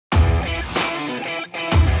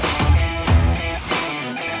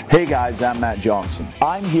Hey guys, I'm Matt Johnson.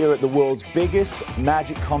 I'm here at the world's biggest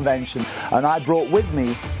magic convention, and I brought with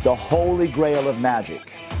me the holy grail of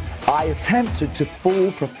magic. I attempted to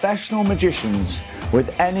fool professional magicians with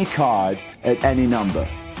any card at any number.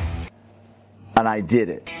 And I did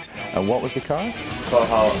it. And what was the card?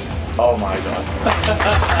 Oh my god.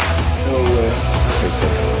 No way.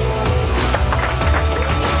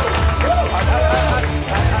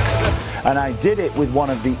 And I did it with one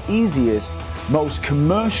of the easiest, most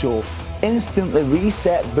commercial, instantly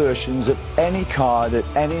reset versions of any card at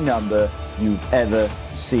any number you've ever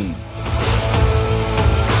seen.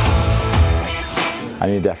 I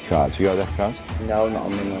need a deck of cards. You got a deck of cards? No, not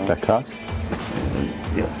on me, no. Deck of cards?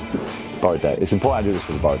 Yeah. Borrowed deck. It's important I do this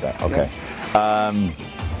with a borrowed deck. Okay. Yeah.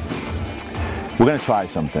 We're going to try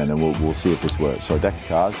something and we'll see if this works. So, deck of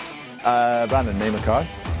cards. Brandon, name a card.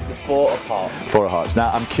 The Four of Hearts. Four of Hearts. Now,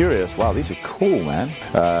 I'm curious. Wow, these are cool, man.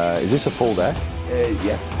 Is this a full deck?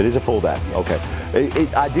 Yeah. It is a full deck. Yeah. Okay.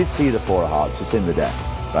 I did see the Four of Hearts. It's in the deck,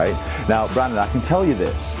 right? Now, Brandon, I can tell you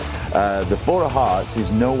this. The Four of Hearts is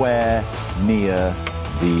nowhere near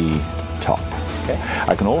the top. Okay.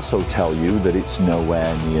 I can also tell you that it's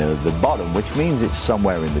nowhere near the bottom, which means it's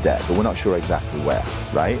somewhere in the deck, but we're not sure exactly where,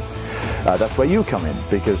 right? That's where you come in,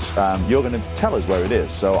 because you're going to tell us where it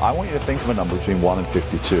is. So I want you to think of a number between 1 and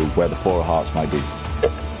 52 where the Four of Hearts might be.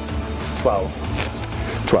 12.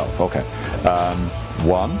 12, okay.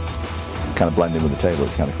 1, kind of blend in with the table,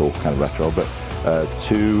 it's kind of cool, kind of retro, but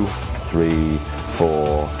 2, 3,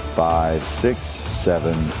 4, 5, 6,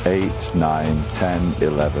 7, 8, 9, 10,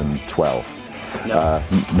 11, 12. No.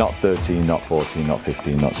 Not 13, not 14, not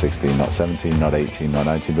 15, not 16, not 17, not 18, not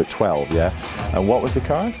 19, but 12, yeah? And what was the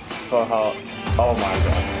card? Four of Hearts. Oh my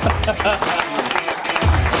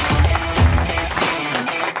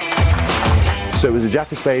god. So it was a Jack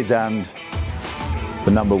of Spades and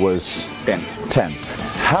the number was? 10. 10.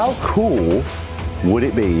 How cool would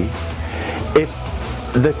it be if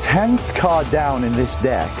the 10th card down in this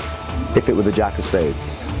deck, if it were the Jack of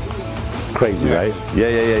Spades? Crazy, Yeah. right?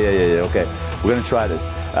 Yeah, okay. We're going to try this.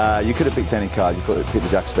 You could have picked any card, you could have picked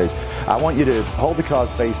the Jack of Spades. I want you to hold the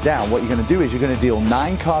cards face down. What you're going to do is you're going to deal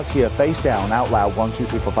 9 cards here face down, out loud, 1, 2,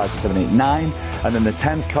 3, 4, 5, 6, 7, 8, 9, and then the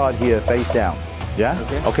 10th card here face down. Yeah?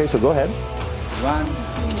 Okay. Okay, so go ahead. 1,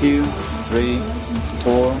 2, 3,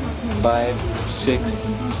 4, 5, 6,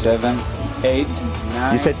 7, 8,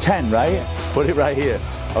 9. You said 10, right? Put it right here.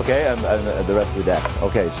 Okay, and the rest of the deck.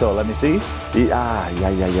 Okay, so let me see. Yeah.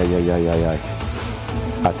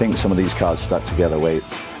 I think some of these cards stuck together. Wait.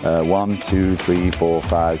 1, 2, 3, 4,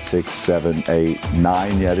 5, 6, 7, 8,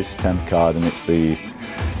 9. Yeah, this is 10th card and it's the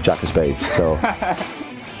Jack of Spades. So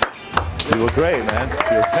you were great, man.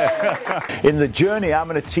 In the journey, I'm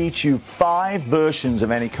going to teach you 5 versions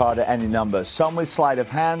of any card at any number. Some with sleight of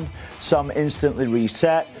hand, some instantly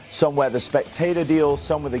reset, some where the spectator deals,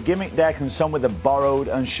 some with a gimmick deck, and some with a borrowed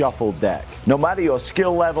and shuffled deck. No matter your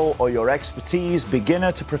skill level or your expertise,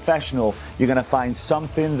 beginner to professional, you're going to find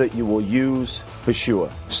something that you will use for sure.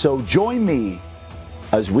 So join me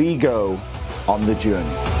as we go on the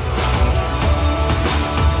journey.